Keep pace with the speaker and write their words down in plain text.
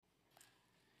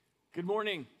Good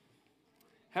morning.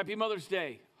 Happy Mother's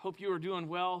Day. Hope you are doing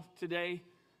well today.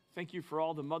 Thank you for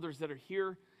all the mothers that are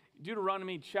here.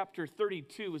 Deuteronomy chapter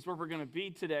 32 is where we're going to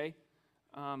be today.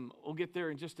 We'll get there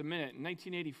in just a minute. In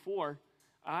 1984,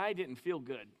 I didn't feel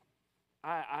good.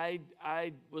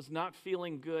 I was not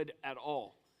feeling good at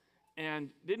all and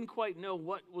didn't quite know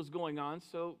what was going on,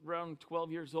 so around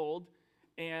 12 years old.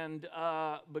 And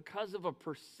because of a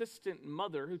persistent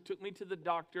mother who took me to the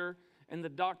doctor, and the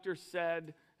doctor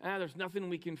said, there's nothing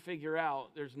we can figure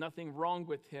out. There's nothing wrong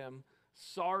with him.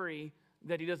 Sorry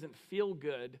that he doesn't feel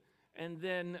good. And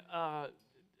then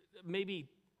maybe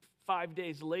 5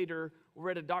 days later,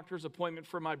 we're at a doctor's appointment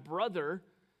for my brother.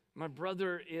 My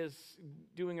brother is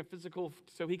doing a physical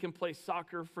so he can play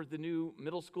soccer for the new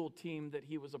middle school team that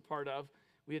he was a part of.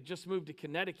 We had just moved to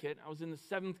Connecticut. I was in the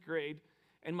 7th grade.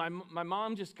 And my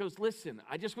mom just goes, listen,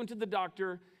 I just went to the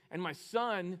doctor, and my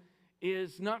son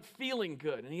is not feeling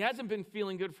good. And he hasn't been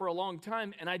feeling good for a long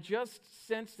time, and I just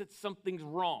sense that something's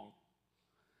wrong.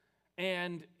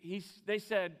 And they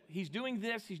said, he's doing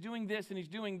this, and he's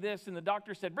doing this, and the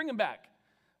doctor said, bring him back.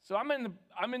 So I'm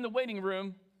in the waiting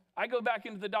room. I go back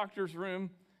into the doctor's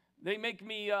room. They make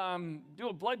me do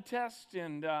a blood test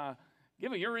and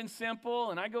give a urine sample,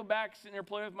 and I go back, sitting there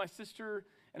playing with my sister.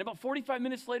 And about 45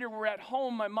 minutes later, we're at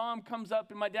home. My mom comes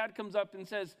up, and my dad comes up and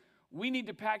says, we need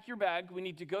to pack your bag. We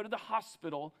need to go to the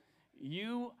hospital.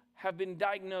 You have been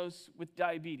diagnosed with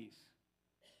diabetes.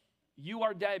 You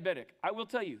are diabetic. I will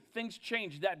tell you, things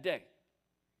changed that day.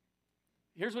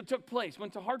 Here's what took place.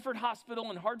 Went to Hartford Hospital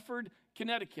in Hartford,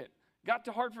 Connecticut. Got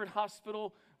to Hartford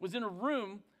Hospital, was in a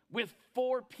room with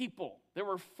 4 people. There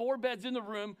were 4 beds in the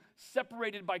room,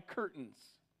 separated by curtains.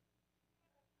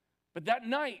 But that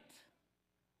night,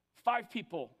 5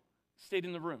 people stayed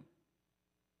in the room.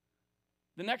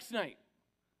 The next night,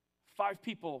 5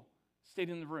 people stayed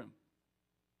in the room.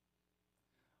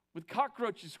 With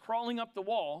cockroaches crawling up the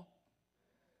wall,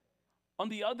 on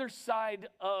the other side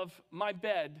of my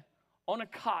bed, on a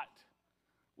cot,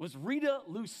 was Rita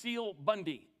Lucille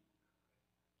Bundy.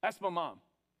 That's my mom.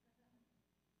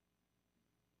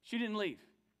 She didn't leave.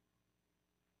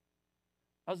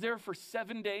 I was there for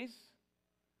 7 days,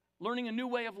 learning a new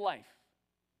way of life.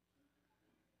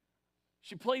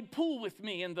 She played pool with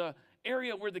me in the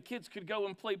area where the kids could go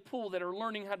and play pool that are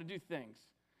learning how to do things.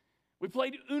 We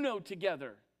played Uno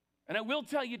together. And I will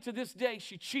tell you, to this day,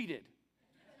 she cheated.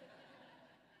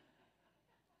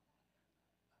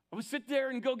 I would sit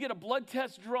there and go get a blood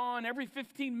test drawn. Every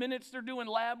 15 minutes, they're doing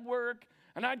lab work.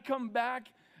 And I'd come back,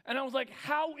 and I was like,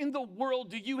 how in the world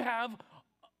do you have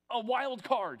a wild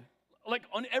card, like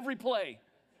on every play?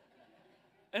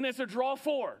 And it's a draw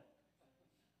 4.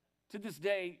 To this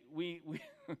day, we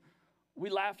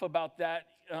laugh about that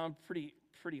pretty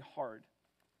hard.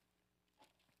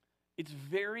 It's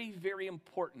very, very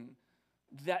important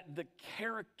that the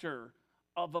character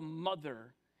of a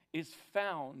mother is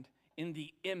found in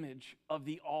the image of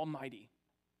the Almighty.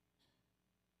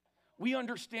 We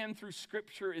understand through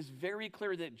Scripture is very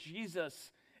clear that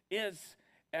Jesus is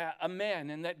a man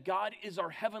and that God is our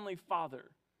Heavenly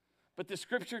Father. But the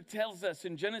Scripture tells us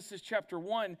in Genesis chapter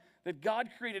 1 that God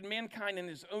created mankind in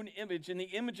His own image. In the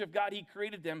image of God, He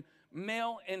created them,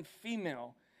 male and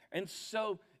female. And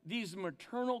so these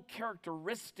maternal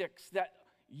characteristics that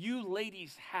you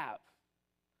ladies have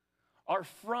are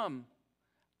from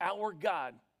our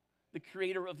God, the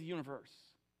creator of the universe.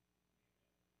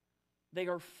 They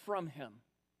are from Him.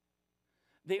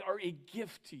 They are a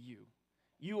gift to you.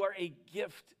 You are a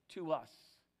gift to us.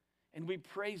 And we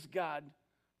praise God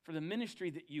for the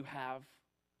ministry that you have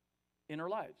in our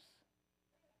lives.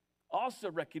 I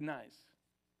also recognize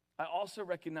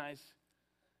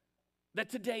that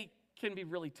today can be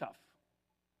really tough.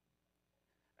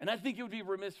 And I think it would be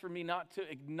remiss for me not to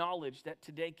acknowledge that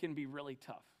today can be really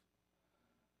tough.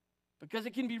 Because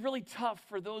it can be really tough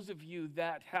for those of you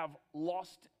that have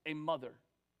lost a mother.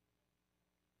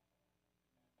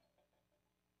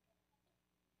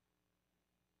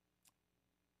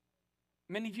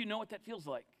 Many of you know what that feels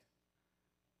like.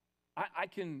 I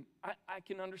can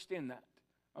understand that.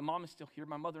 My mom is still here.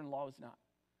 My mother-in-law is not.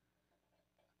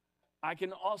 I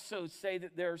can also say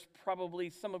that there's probably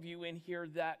some of you in here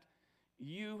that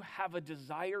you have a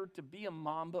desire to be a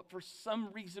mom, but for some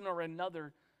reason or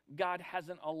another, God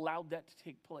hasn't allowed that to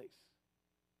take place.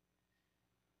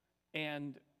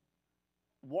 And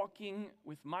walking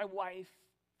with my wife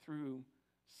through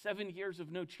 7 years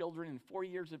of no children and 4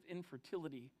 years of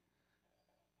infertility,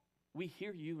 we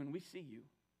hear you and we see you.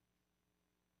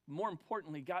 More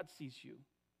importantly, God sees you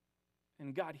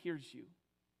and God hears you.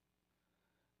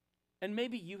 And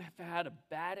maybe you have had a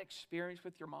bad experience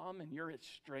with your mom and you're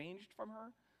estranged from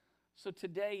her. So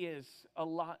today is a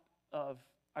lot of,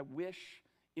 I wish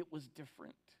it was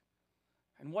different.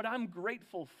 And what I'm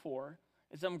grateful for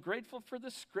is I'm grateful for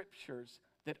the scriptures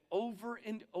that over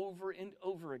and over and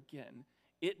over again,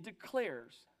 it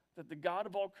declares that the God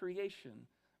of all creation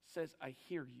says, I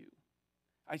hear you.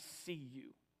 I see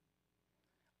you.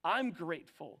 I'm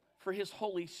grateful for his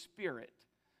Holy Spirit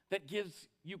that gives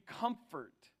you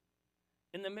comfort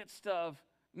in the midst of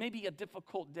maybe a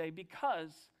difficult day,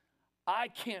 because I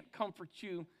can't comfort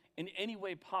you in any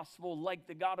way possible like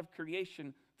the God of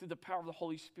creation through the power of the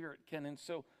Holy Spirit can. And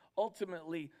so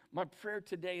ultimately, my prayer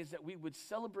today is that we would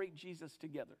celebrate Jesus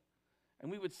together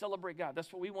and we would celebrate God.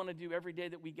 That's what we want to do every day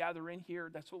that we gather in here.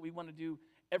 That's what we want to do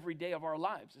every day of our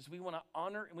lives, is we want to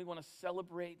honor and we want to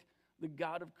celebrate the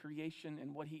God of creation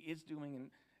and what he is doing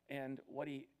and what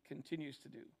he continues to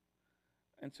do.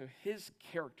 And so his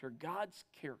character, God's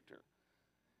character,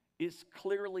 is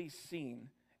clearly seen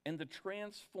in the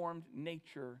transformed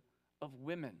nature of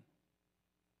women,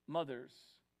 mothers,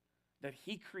 that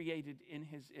he created in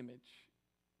his image.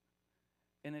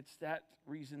 And it's that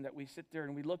reason that we sit there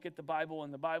and we look at the Bible,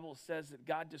 and the Bible says that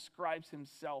God describes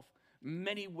himself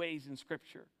many ways in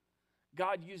Scripture.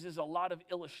 God uses a lot of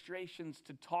illustrations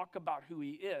to talk about who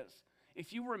he is.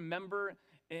 If you remember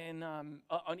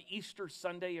on Easter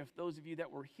Sunday, if those of you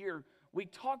that were here, we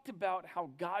talked about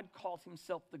how God called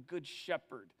himself the Good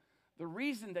Shepherd. The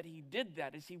reason that he did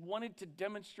that is he wanted to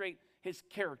demonstrate his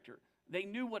character. They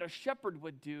knew what a shepherd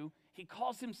would do. He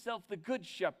calls himself the Good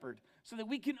Shepherd so that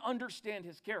we can understand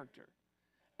his character.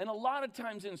 And a lot of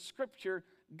times in Scripture,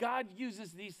 God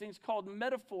uses these things called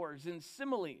metaphors and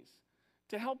similes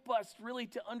to help us really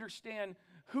to understand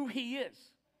who he is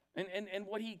and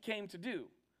what he came to do.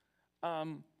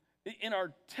 In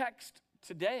our text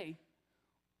today,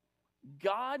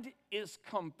 God is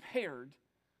compared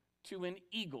to an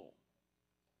eagle,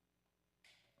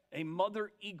 a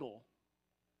mother eagle.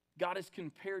 God is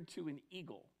compared to an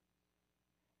eagle.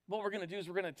 What we're going to do is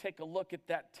we're going to take a look at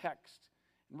that text,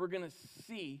 and we're going to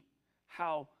see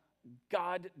how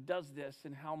God does this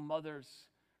and how mothers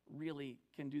really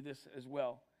can do this as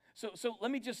well. So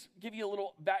let me just give you a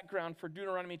little background for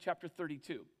Deuteronomy chapter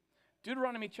 32.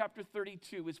 Deuteronomy chapter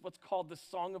 32 is what's called the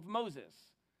Song of Moses.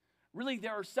 Really,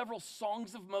 there are several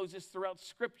songs of Moses throughout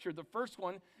Scripture. The first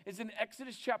one is in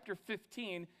Exodus chapter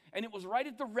 15, and it was right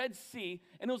at the Red Sea,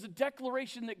 and it was a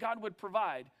declaration that God would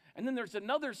provide. And then there's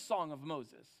another song of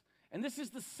Moses, and this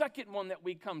is the second one that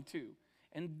we come to.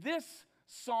 And this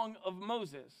song of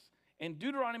Moses in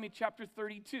Deuteronomy chapter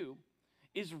 32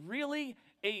 is really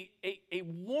a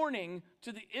warning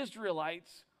to the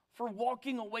Israelites for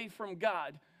walking away from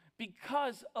God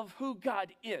because of who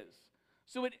God is.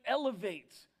 So it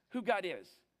elevates who God is.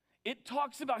 It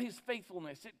talks about his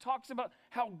faithfulness. It talks about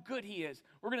how good he is.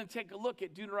 We're going to take a look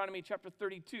at Deuteronomy chapter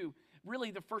 32,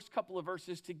 really the first couple of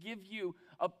verses, to give you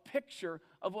a picture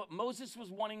of what Moses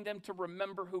was wanting them to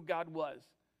remember who God was.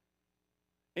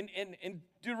 In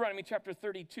Deuteronomy chapter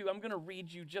 32, I'm going to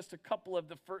read you just a couple of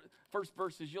the first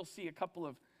verses. You'll see a couple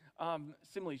of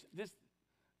similes.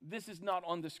 This is not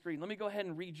on the screen. Let me go ahead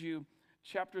and read you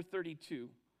chapter 32,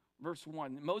 verse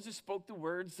 1. Moses spoke the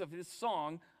words of his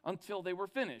song until they were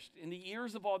finished in the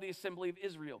ears of all the assembly of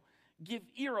Israel. Give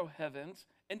ear, O heavens,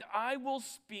 and I will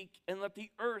speak, and let the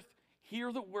earth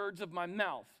hear the words of my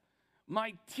mouth.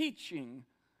 May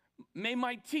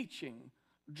my teaching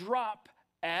drop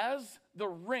as the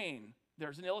rain.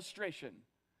 There's an illustration.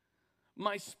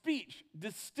 My speech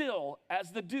distill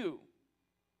as the dew,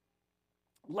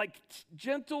 like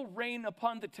gentle rain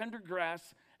upon the tender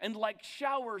grass, and like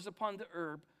showers upon the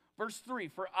herb. Verse 3,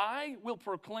 for I will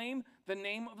proclaim the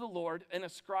name of the Lord and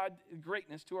ascribe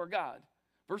greatness to our God.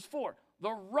 Verse 4,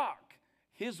 the rock,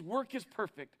 his work is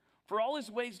perfect, for all his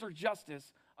ways are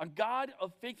justice, a God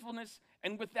of faithfulness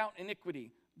and without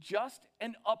iniquity. Just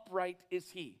and upright is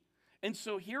he. And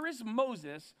so here is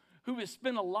Moses, who has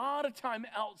spent a lot of time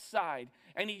outside,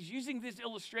 and he's using these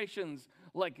illustrations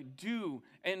like dew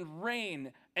and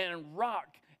rain and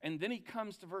rock. And then he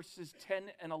comes to verses 10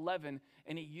 and 11,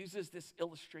 and he uses this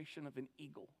illustration of an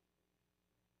eagle.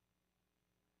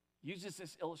 Uses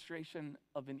this illustration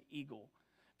of an eagle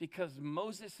because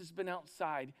Moses has been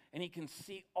outside, and he can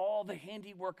see all the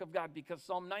handiwork of God, because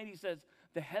Psalm 90 says,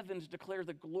 the heavens declare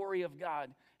the glory of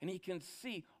God, and he can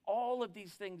see all of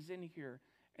these things in here,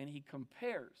 and he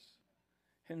compares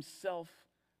himself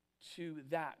to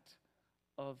that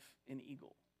of an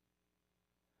eagle.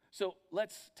 So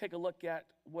let's take a look at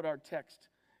what our text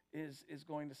is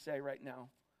going to say right now.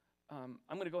 I'm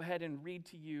going to go ahead and read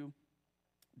to you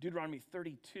Deuteronomy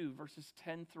 32, verses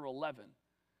 10 through 11.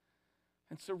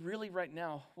 And so really right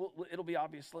now, it'll be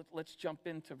obvious. Let's jump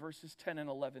into verses 10 and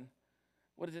 11.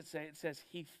 What does it say? It says,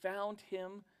 he found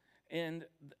him in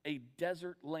a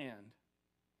desert land,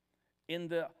 in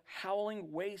the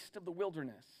howling waste of the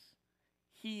wilderness.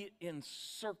 He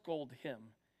encircled him.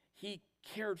 He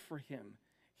cared for him.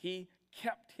 He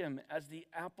kept him as the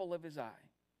apple of his eye.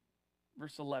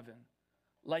 Verse 11,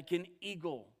 like an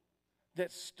eagle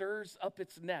that stirs up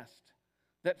its nest,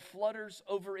 that flutters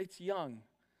over its young,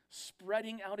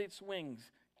 spreading out its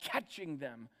wings, catching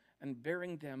them and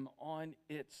bearing them on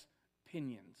its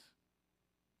pinions.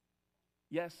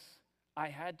 Yes, I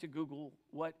had to Google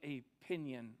what a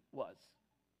pinion was.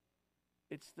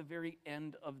 It's the very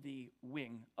end of the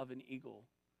wing of an eagle.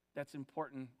 That's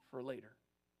important for later.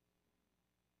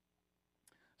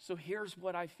 So here's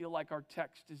what I feel like our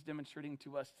text is demonstrating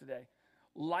to us today.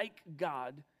 Like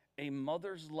God, a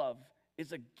mother's love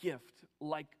is a gift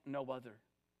like no other.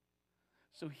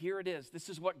 So here it is. This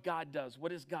is what God does.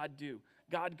 What does God do?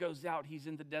 God goes out. He's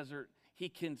in the desert. He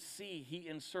can see. He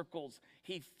encircles.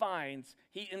 He finds.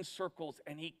 He encircles.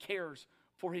 And he cares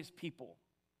for his people.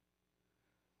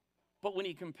 But when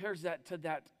he compares that to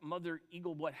that mother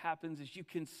eagle, what happens is you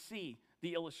can see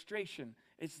the illustration.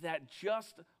 It's that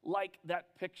just like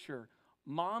that picture,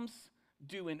 moms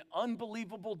do an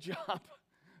unbelievable job,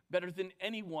 better than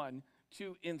anyone,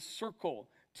 to encircle,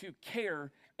 to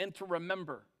care, and to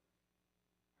remember.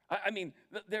 I mean,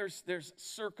 there's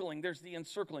circling, there's the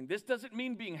encircling. This doesn't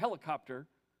mean being helicopter,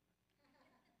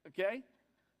 okay?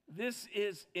 This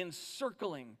is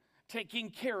encircling, taking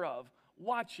care of,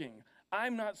 watching.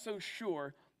 I'm not so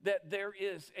sure that there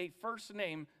is a first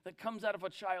name that comes out of a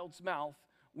child's mouth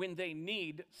when they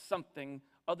need something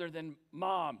other than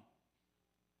mom.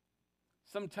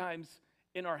 Sometimes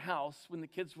in our house, when the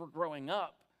kids were growing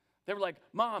up, they were like,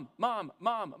 mom, mom,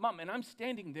 mom, mom. And I'm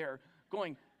standing there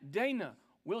going, Dana,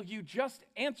 will you just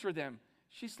answer them?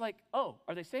 She's like, oh,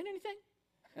 are they saying anything?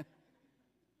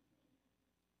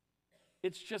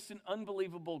 It's just an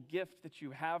unbelievable gift that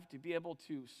you have to be able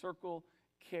to circle,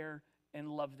 care, and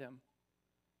love them.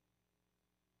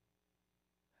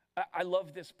 I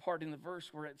love this part in the verse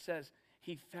where it says,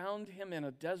 he found him in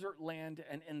a desert land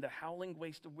and in the howling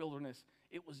waste of wilderness.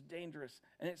 It was dangerous.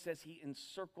 And it says he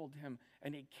encircled him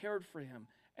and he cared for him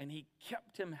and he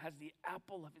kept him as the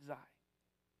apple of his eye.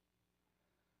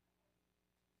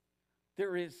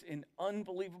 There is an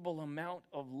unbelievable amount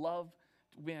of love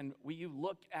when you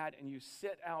look at and you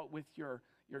sit out with your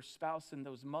spouse, and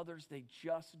those mothers, they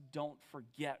just don't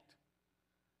forget.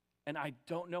 And I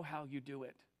don't know how you do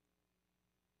it.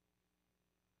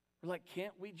 We're like,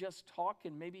 can't we just talk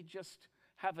and maybe just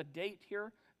have a date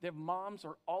here? Their moms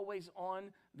are always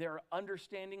on. They're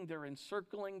understanding, they're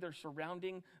encircling, they're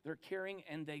surrounding, they're caring,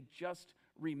 and they just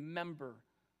remember.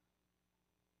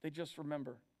 They just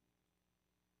remember.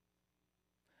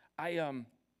 I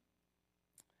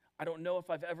don't know if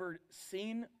I've ever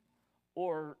seen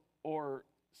or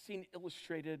seen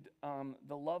illustrated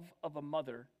the love of a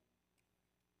mother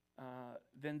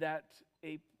than that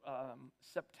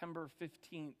September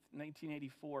 15th,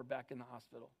 1984, back in the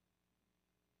hospital.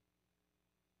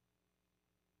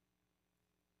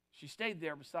 She stayed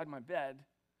there beside my bed,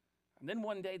 and then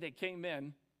one day they came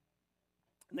in,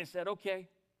 and they said, okay,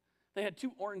 they had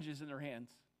 2 oranges in their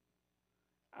hands.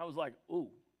 I was like,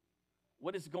 ooh,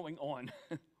 what is going on?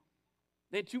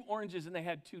 They had 2 oranges, and they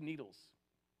had 2 needles.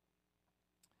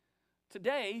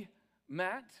 Today,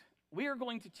 Matt, we are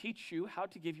going to teach you how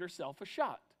to give yourself a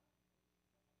shot.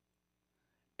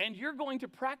 And you're going to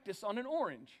practice on an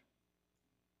orange.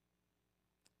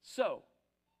 So,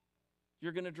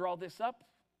 you're going to draw this up.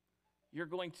 You're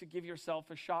going to give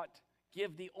yourself a shot,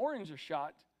 give the orange a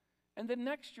shot, and then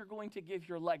next you're going to give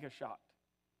your leg a shot.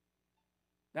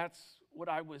 That's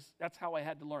how I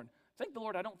had to learn. Thank the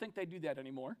Lord, I don't think they do that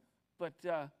anymore. But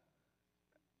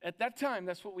at that time,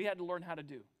 that's what we had to learn how to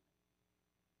do.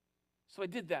 So I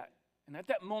did that. And at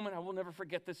that moment, I will never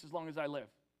forget this as long as I live.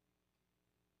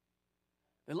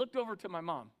 They looked over to my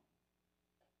mom.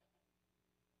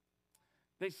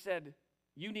 They said,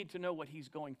 you need to know what he's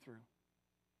going through.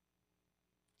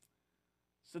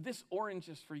 So this orange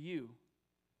is for you.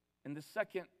 And the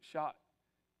second shot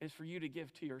is for you to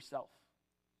give to yourself.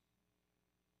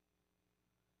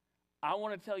 I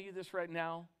want to tell you this right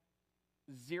now.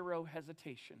 0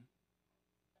 hesitation.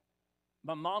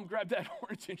 My mom grabbed that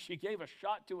orange and she gave a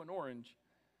shot to an orange.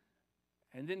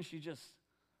 And then she just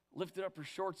lifted up her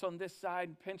shorts on this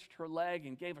side, pinched her leg,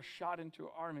 and gave a shot into her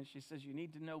arm. And she says, you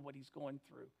need to know what he's going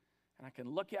through. And I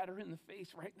can look at her in the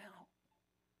face right now.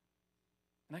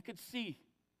 And I could see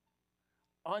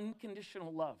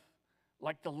unconditional love,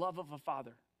 like the love of a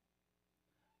father.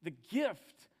 The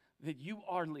gift that you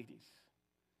are, ladies,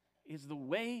 is the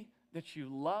way that you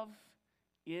love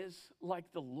is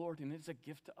like the Lord, and it's a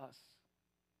gift to us.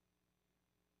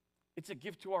 It's a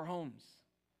gift to our homes.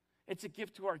 It's a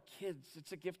gift to our kids.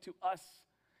 It's a gift to us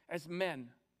as men.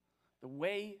 The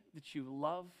way that you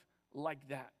love like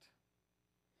that.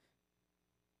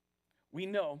 We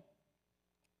know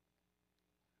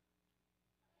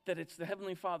that it's the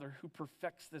Heavenly Father who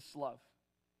perfects this love.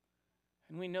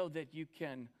 And we know that you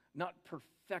can not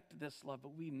perfect this love,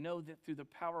 but we know that through the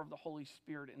power of the Holy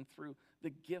Spirit and through the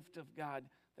gift of God,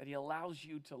 that He allows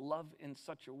you to love in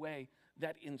such a way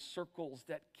that encircles,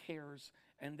 that cares,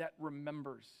 and that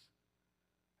remembers.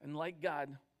 And like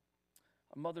God,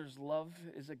 a mother's love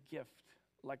is a gift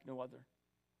like no other.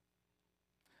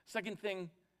 Second thing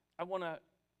I want to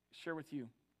share with you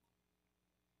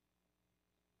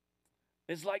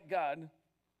is like God,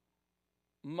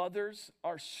 mothers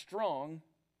are strong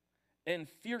and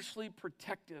fiercely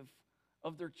protective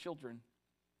of their children.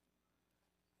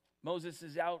 Moses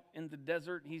is out in the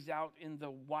desert, he's out in the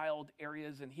wild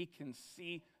areas, and he can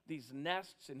see these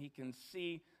nests, and he can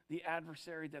see the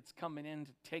adversary that's coming in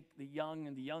to take the young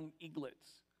and the young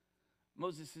eaglets.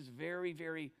 Moses is very,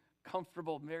 very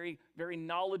comfortable, very, very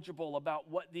knowledgeable about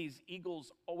what these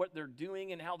eagles, what they're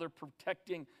doing and how they're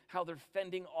protecting, how they're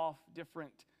fending off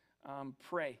different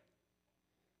prey.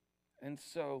 And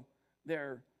so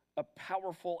they're a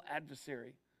powerful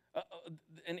adversary.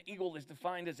 An eagle is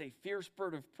defined as a fierce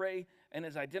bird of prey and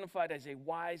is identified as a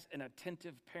wise and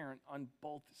attentive parent on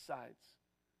both sides.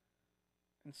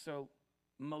 And so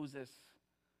Moses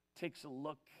takes a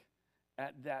look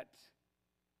at that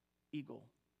eagle,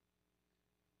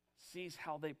 sees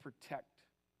how they protect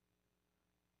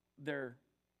their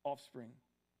offspring.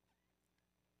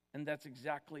 And that's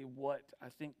exactly what I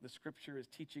think the scripture is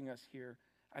teaching us here,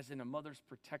 as in a mother's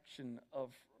protection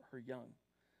of her young.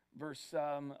 Verse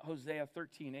Hosea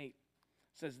 13:8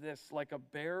 says this, like a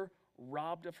bear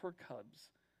robbed of her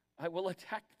cubs, I will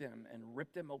attack them and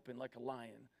rip them open like a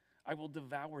lion. I will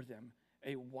devour them.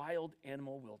 A wild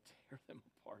animal will tear them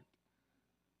apart.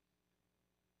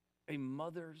 A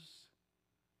mother's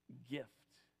gift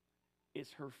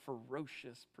is her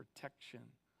ferocious protection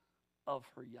of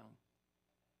her young.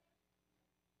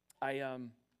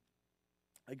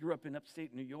 I grew up in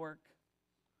upstate New York,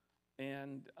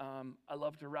 and I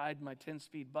love to ride my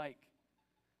 10-speed bike.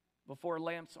 Before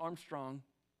Lance Armstrong,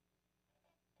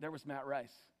 there was Matt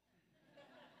Rice.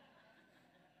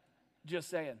 Just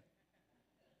saying.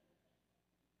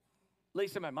 At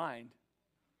least in my mind.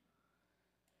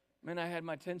 Man, I had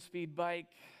my 10-speed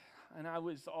bike, and I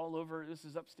was all over. This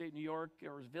is upstate New York.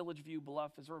 There was Village View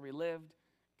Bluff is where we lived.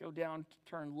 Go down,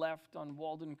 turn left on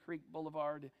Walden Creek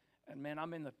Boulevard, and man,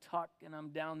 I'm in the tuck, and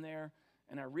I'm down there,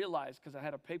 and I realized, because I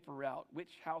had a paper route,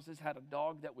 which houses had a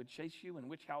dog that would chase you and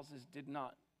which houses did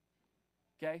not.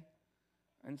 Okay?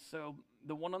 And so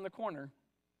the one on the corner,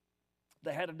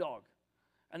 they had a dog,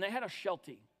 and they had a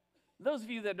Sheltie. Those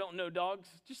of you that don't know dogs,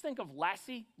 just think of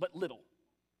Lassie, but little.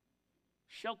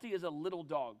 Sheltie is a little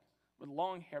dog with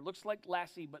long hair. Looks like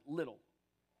Lassie, but little.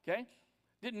 Okay?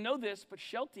 Didn't know this, but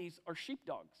Shelties are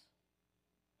sheepdogs.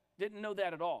 Didn't know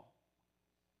that at all.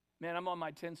 Man, I'm on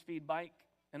my 10-speed bike,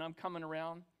 and I'm coming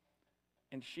around,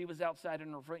 and she was outside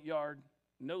in her front yard,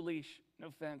 no leash, no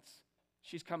fence.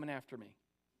 She's coming after me.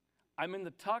 I'm in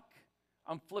the tuck.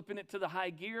 I'm flipping it to the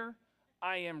high gear.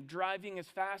 I am driving as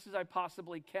fast as I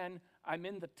possibly can. I'm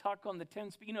in the tuck on the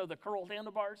 10-speed, you know, the curled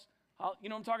handlebars. You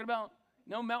know what I'm talking about?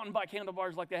 No mountain bike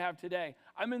handlebars like they have today.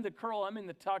 I'm in the curl, I'm in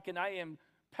the tuck, and I am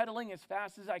pedaling as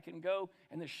fast as I can go,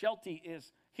 and the Sheltie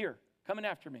is here, coming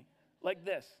after me, like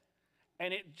this.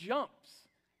 And it jumps,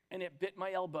 and it bit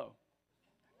my elbow,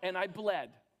 and I bled.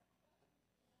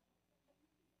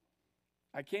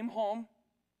 I came home,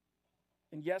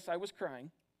 and yes, I was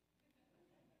crying.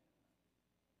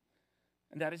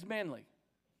 And that is manly.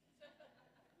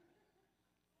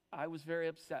 I was very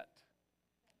upset.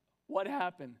 What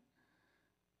happened?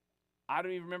 I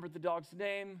don't even remember the dog's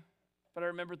name, but I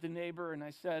remembered the neighbor, and I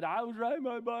said, I was riding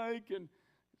my bike, and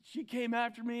she came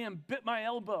after me and bit my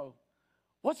elbow.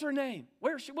 What's her name?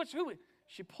 Where is she? What's who?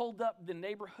 She pulled up the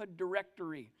neighborhood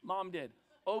directory. Mom did.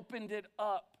 Opened it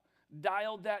up,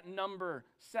 dialed that number,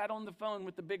 sat on the phone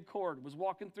with the big cord, was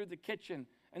walking through the kitchen,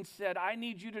 and said, I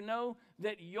need you to know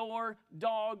that your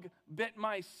dog bit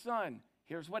my son.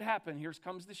 Here's what happened. Here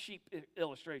comes the sheep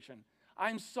illustration.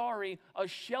 I'm sorry, a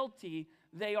Sheltie,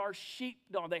 they are sheep.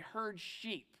 No, they herd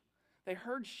sheep. They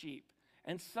herd sheep.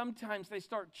 And sometimes they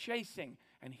start chasing.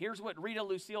 And here's what Rita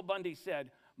Lucille Bundy said.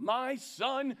 My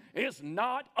son is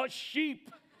not a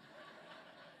sheep.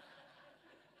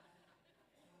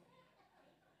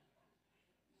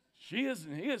 He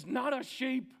is not a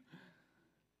sheep.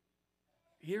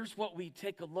 Here's what we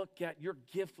take a look at. Your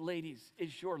gift, ladies,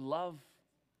 is your love.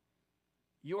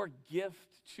 Your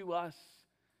gift to us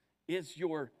is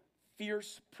your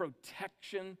fierce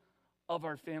protection of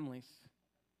our families.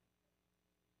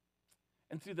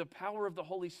 And through the power of the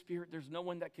Holy Spirit, there's no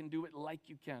one that can do it like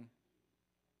you can.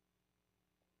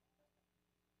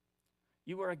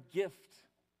 You are a gift.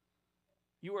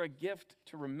 You are a gift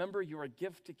to remember. You are a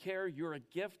gift to care. You're a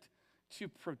gift to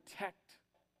protect.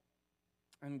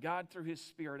 And God, through His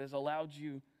Spirit, has allowed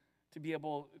you to be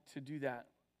able to do that.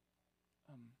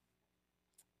 And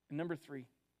number 3,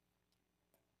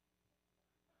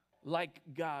 like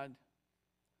God,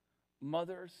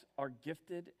 mothers are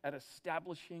gifted at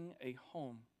establishing a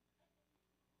home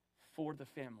for the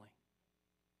family.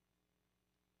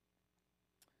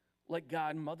 Like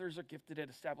God, mothers are gifted at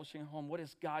establishing a home. What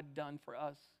has God done for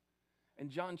us? In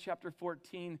John chapter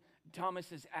 14,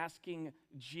 Thomas is asking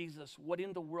Jesus, what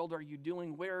in the world are you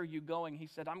doing? Where are you going? He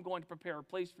said, I'm going to prepare a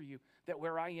place for you, that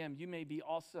where I am, you may be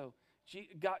also.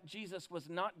 Jesus was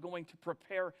not going to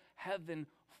prepare heaven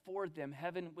for them.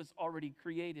 Heaven was already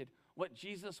created. What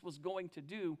Jesus was going to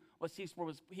do was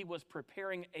he was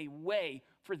preparing a way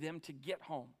for them to get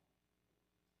home.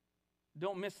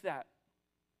 Don't miss that.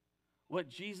 What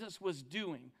Jesus was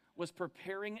doing was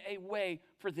preparing a way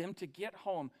for them to get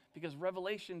home, because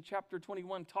Revelation chapter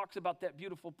 21 talks about that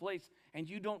beautiful place, and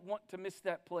you don't want to miss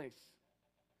that place.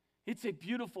 It's a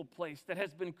beautiful place that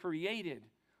has been created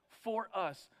for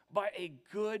us by a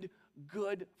good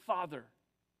Father.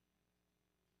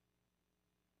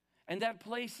 And that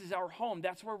place is our home.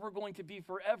 That's where we're going to be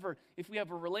forever. If we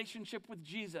have a relationship with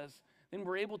Jesus, then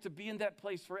we're able to be in that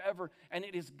place forever. And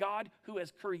it is God who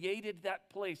has created that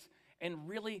place. And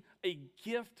really, a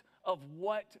gift of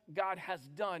what God has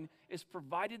done is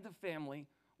provided the family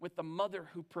with the mother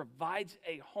who provides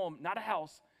a home, not a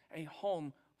house, a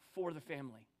home for the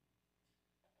family.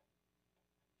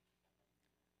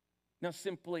 Now,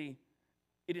 simply,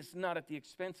 it is not at the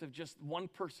expense of just one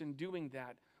person doing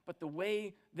that, but the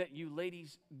way that you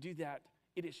ladies do that,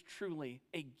 it is truly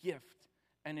a gift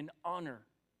and an honor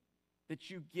that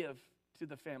you give to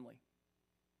the family.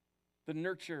 The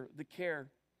nurture, the care.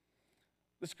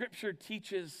 The scripture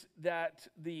teaches that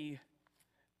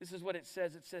this is what it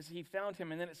says. It says he found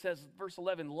him, and then it says, verse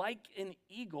 11, like an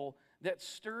eagle that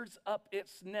stirs up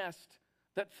its nest,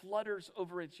 that flutters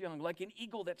over its young, like an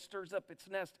eagle that stirs up its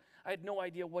nest. I had no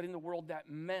idea what in the world that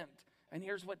meant. And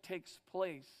here's what takes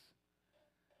place.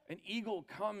 An eagle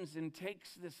comes and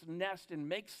takes this nest and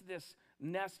makes this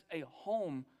nest a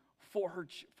home for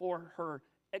her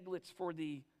eaglets, for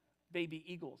the baby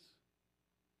eagles.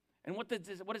 And what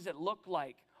does it look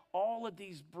like? All of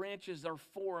these branches are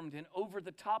formed, and over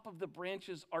the top of the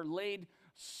branches are laid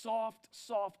soft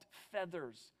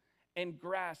feathers and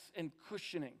grass and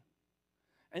cushioning.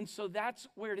 And so that's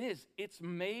where it is. It's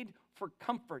made for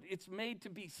comfort. It's made to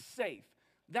be safe.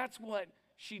 That's what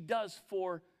she does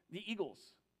for the eagles.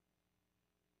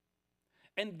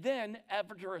 And then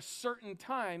after a certain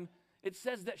time, it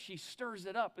says that she stirs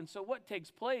it up. And so what takes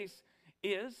place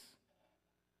is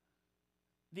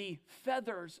the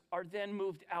feathers are then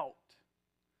moved out.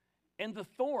 And the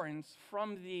thorns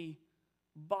from the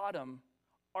bottom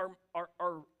are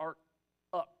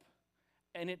up.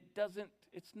 And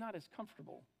it's not as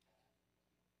comfortable.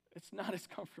 It's not as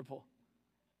comfortable.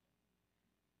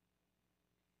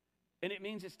 And it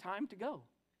means it's time to go.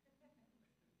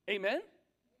 Amen?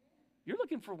 You're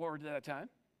looking forward to that time.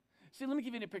 See, let me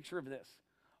give you a picture of this.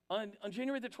 On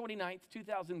January the 29th,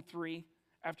 2003,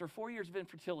 after 4 years of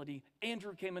infertility,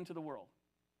 Andrew came into the world.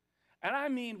 And I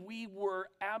mean, we were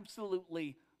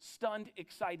absolutely stunned,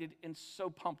 excited, and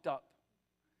so pumped up.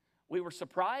 We were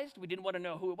surprised. We didn't want to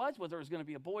know who it was, whether it was going to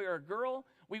be a boy or a girl.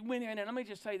 We went in, and let me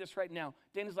just tell you this right now.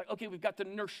 Dana's like, okay, we've got the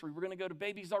nursery. We're going to go to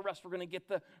Babies R Us. We're going to get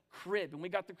the crib. And we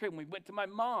got the crib, and we went to my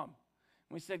mom.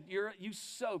 And we said,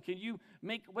 can you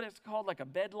make what it's called, like a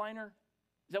bed liner?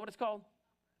 Is that what it's called?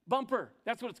 Bumper.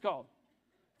 That's what it's called.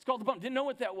 It's called the bumper. Didn't know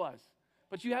what that was.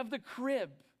 But you have the crib.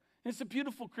 And it's a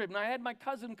beautiful crib. And I had my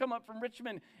cousin come up from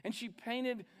Richmond, and she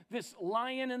painted this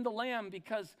lion and the lamb,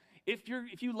 because if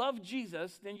you love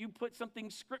Jesus, then you put something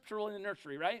scriptural in the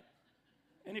nursery, right?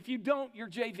 And if you don't, you're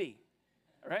JV,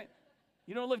 all right?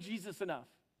 You don't love Jesus enough.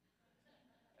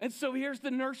 And so here's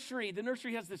the nursery. The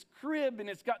nursery has this crib, and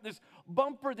it's got this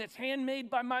bumper that's handmade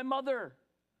by my mother.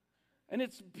 And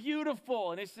it's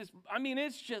beautiful, and it's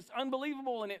just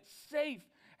unbelievable, and it's safe.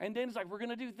 And then it's like, we're going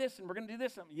to do this, and we're going to do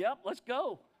this. And yep, let's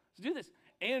go. Let's do this.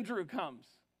 Andrew comes,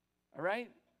 all right?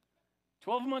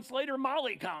 12 months later,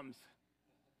 Molly comes.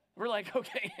 We're like,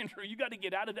 okay, Andrew, you got to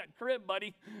get out of that crib,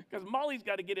 buddy, because Molly's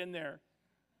got to get in there.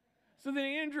 So then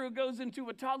Andrew goes into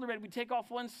a toddler bed. We take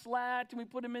off one slat and we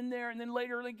put him in there. And then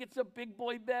later he gets a big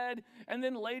boy bed. And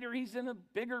then later he's in a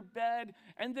bigger bed.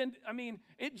 And then,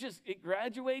 it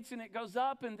graduates and it goes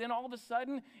up. And then all of a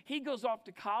sudden he goes off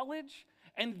to college.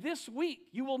 And this week,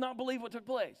 you will not believe what took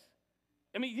place.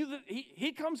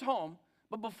 He comes home.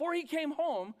 But before he came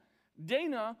home,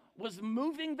 Dana was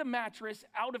moving the mattress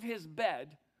out of his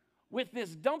bed with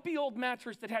this dumpy old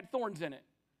mattress that had thorns in it.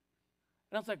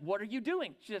 And I was like, what are you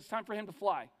doing? She said, it's time for him to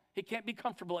fly. He can't be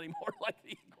comfortable anymore like the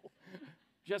eagle.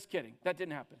 Just kidding. That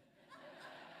didn't happen.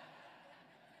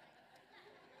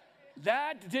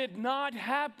 That did not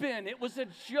happen. It was a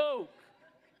joke.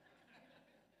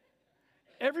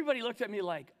 Everybody looked at me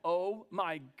like, oh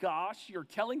my gosh, you're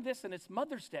telling this and it's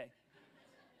Mother's Day.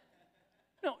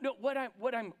 No, what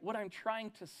I'm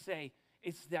trying to say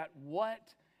is that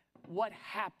what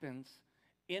happens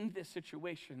in this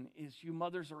situation is you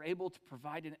mothers are able to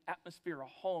provide an atmosphere, a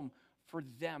home for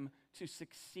them to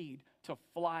succeed, to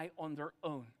fly on their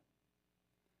own.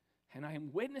 And I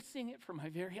am witnessing it from my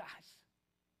very eyes.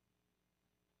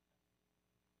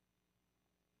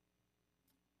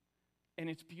 And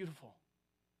it's beautiful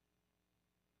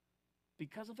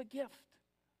because of a gift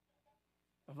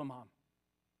of a mom.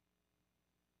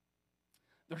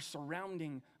 They're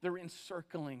surrounding, they're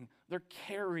encircling, they're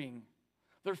caring,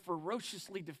 they're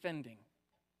ferociously defending,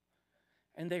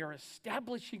 and they are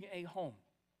establishing a home.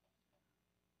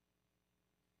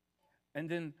 And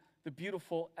then the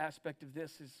beautiful aspect of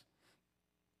this is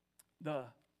the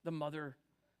mother.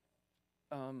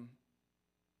 The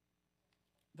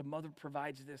mother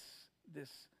provides this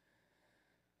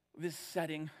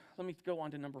setting. Let me go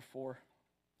on to number 4.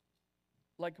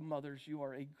 Like mothers, you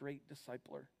are a great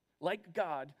discipler. Like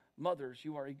God, mothers,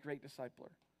 you are a great discipler.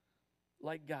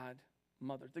 Like God,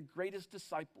 mother. The greatest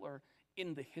discipler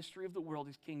in the history of the world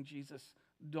is King Jesus.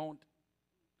 No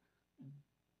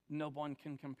one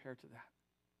can compare to that.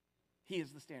 He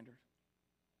is the standard.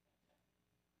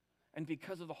 And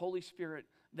because of the Holy Spirit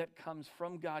that comes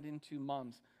from God into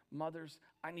mothers,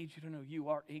 I need you to know you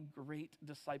are a great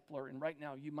discipler. And right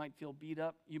now, you might feel beat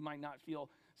up. You might not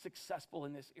feel successful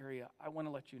in this area. I want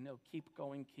to let you know, keep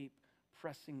going, keep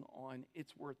pressing on.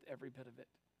 It's worth every bit of it.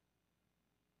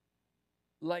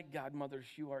 Like God, mothers,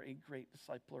 you are a great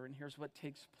discipler. And here's what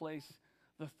takes place.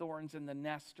 The thorns in the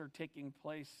nest are taking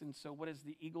place. And so what does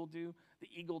the eagle do? The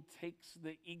eagle takes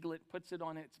the eaglet, puts it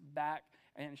on its back,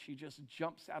 and she just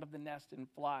jumps out of the nest and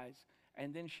flies.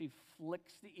 And then she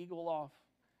flicks the eagle off,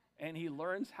 and he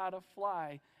learns how to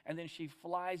fly. And then she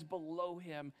flies below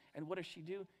him. And what does she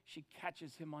do? She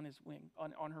catches him on his wing,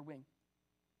 on her wing.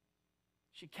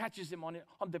 She catches him on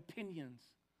the pinions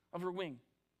of her wing.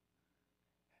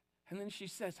 And then she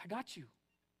says, I got you.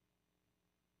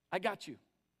 I got you.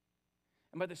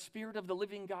 And by the Spirit of the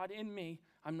living God in me,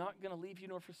 I'm not going to leave you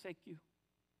nor forsake you.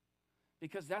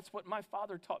 Because that's what my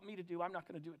Father taught me to do. I'm not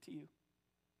going to do it to you.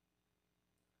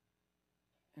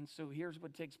 And so here's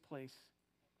what takes place.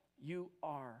 You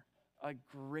are a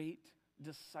great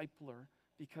discipler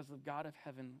because the God of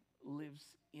heaven lives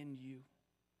in you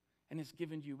and has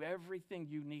given you everything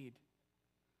you need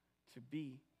to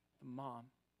be the mom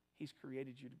He's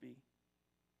created you to be.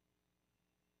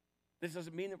 This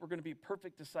doesn't mean that we're going to be a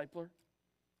perfect discipler.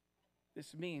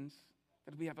 This means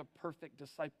that we have a perfect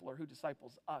discipler who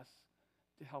disciples us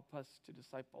to help us to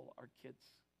disciple our kids.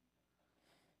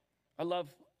 I love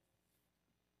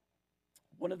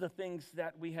one of the things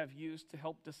that we have used to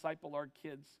help disciple our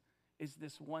kids is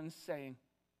this one saying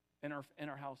in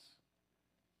our house.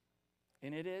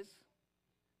 And it is,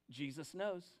 Jesus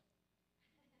knows.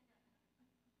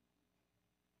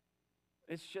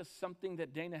 It's just something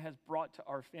that Dana has brought to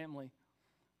our family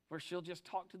where she'll just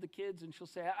talk to the kids and she'll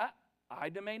say, I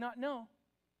may not know,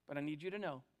 but I need you to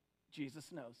know,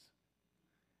 Jesus knows.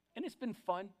 And it's been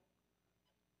fun.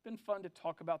 It's been fun to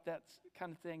talk about that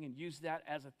kind of thing and use that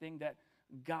as a thing that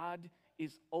God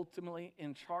is ultimately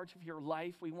in charge of your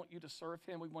life. We want you to serve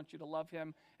Him. We want you to love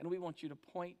Him. And we want to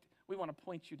point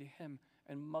you to Him.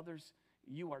 And mothers,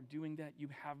 you are doing that. You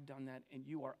have done that. And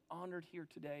you are honored here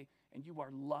today. And you are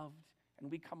loved.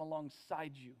 And we come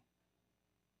alongside you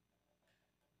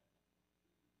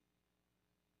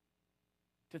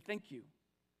to thank you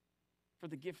for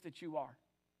the gift that you are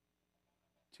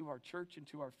to our church and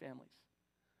to our families.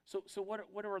 So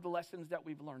what are the lessons that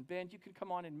we've learned? Band, you can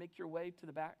come on and make your way to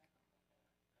the back.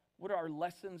 What are our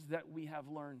lessons that we have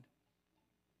learned?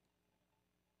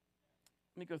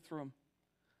 Let me go through them.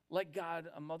 Like God,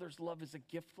 a mother's love is a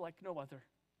gift like no other.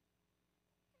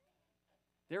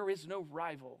 There is no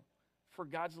rival for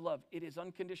God's love. It is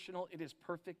unconditional, it is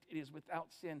perfect, it is without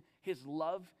sin. His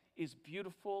love is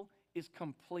beautiful, is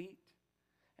complete.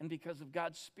 And because of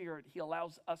God's Spirit, He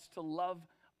allows us to love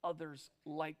others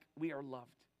like we are loved.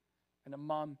 And a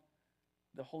mom,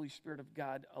 the Holy Spirit of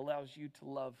God allows you to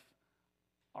love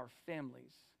our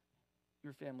families,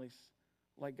 your families,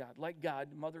 like God. Like God,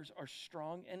 mothers are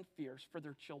strong and fierce for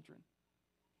their children.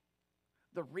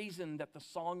 The reason that the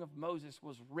Song of Moses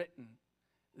was written,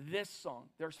 this song,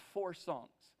 there's 4 songs.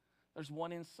 There's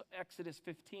one in Exodus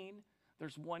 15.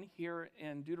 There's one here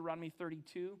in Deuteronomy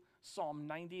 32. Psalm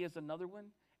 90 is another one.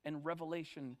 And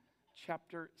Revelation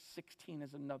chapter 16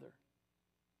 is another.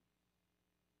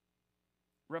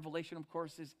 Revelation, of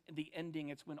course, is the ending.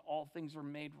 It's when all things are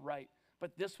made right.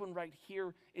 But this one right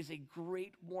here is a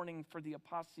great warning for the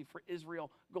apostasy, for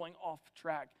Israel going off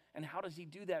track. And how does he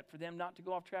do that for them not to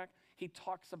go off track? He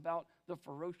talks about the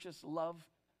ferocious love,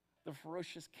 the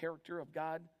ferocious character of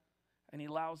God. And he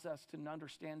allows us to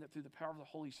understand that through the power of the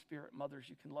Holy Spirit, mothers,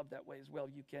 you can love that way as well.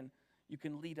 You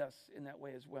can lead us in that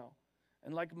way as well.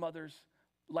 And like mothers,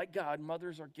 like God,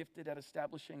 mothers are gifted at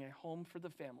establishing a home for the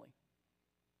family.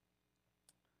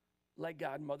 Like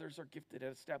God, mothers are gifted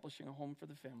at establishing a home for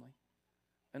the family.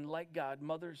 And like God,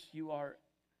 mothers, you are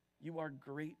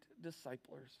great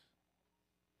disciplers.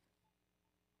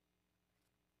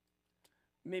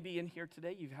 Maybe in here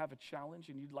today you have a challenge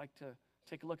and you'd like to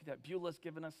take a look at that. Beulah's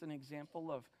given us an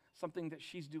example of something that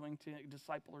she's doing to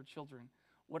disciple her children.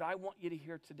 What I want you to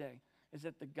hear today is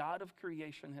that the God of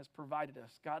creation has provided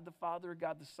us, God the Father,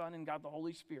 God the Son, and God the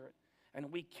Holy Spirit.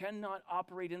 And we cannot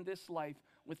operate in this life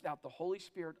without the Holy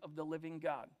Spirit of the living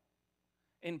God,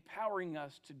 empowering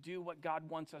us to do what God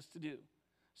wants us to do.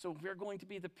 So if we're going to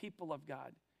be the people of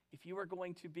God, if you are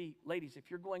going to be, ladies, if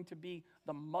you're going to be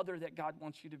the mother that God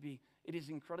wants you to be, it is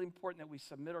incredibly important that we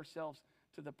submit ourselves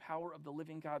to the power of the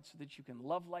living God so that you can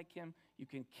love like Him, you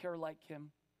can care like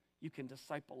Him, you can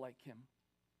disciple like Him,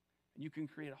 and you can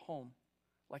create a home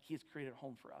like He has created a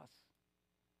home for us.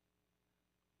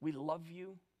 We love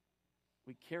you,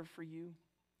 we care for you,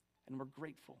 and we're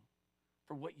grateful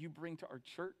for what you bring to our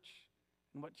church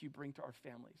and what you bring to our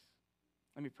families.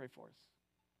 Let me pray for us.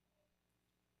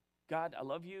 God, I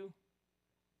love you.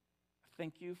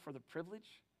 Thank you for the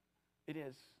privilege it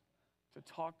is to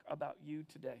talk about you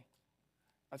today.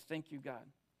 I thank you, God,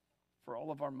 for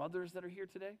all of our mothers that are here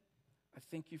today. I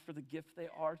thank you for the gift they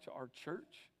are to our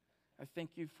church. I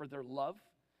thank you for their love.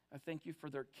 I thank you for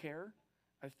their care.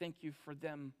 I thank you for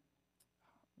them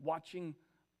watching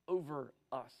over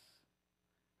us.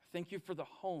 I thank you for the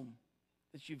home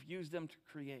that you've used them to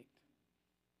create.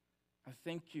 I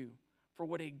thank you for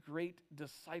what a great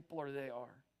discipler they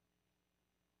are.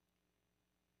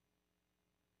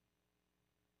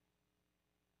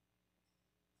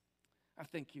 I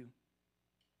thank you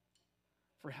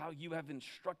for how you have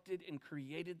instructed and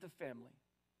created the family,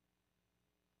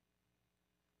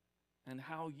 and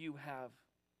how you have,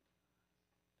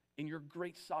 in your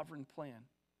great sovereign plan,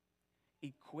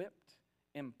 equipped,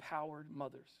 empowered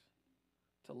mothers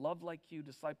to love like you,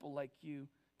 disciple like you,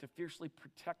 to fiercely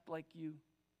protect like you.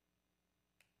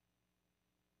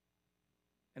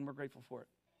 And we're grateful for it.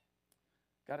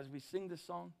 God, as we sing this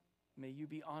song, may you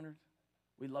be honored.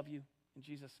 We love you. In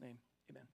Jesus' name, amen.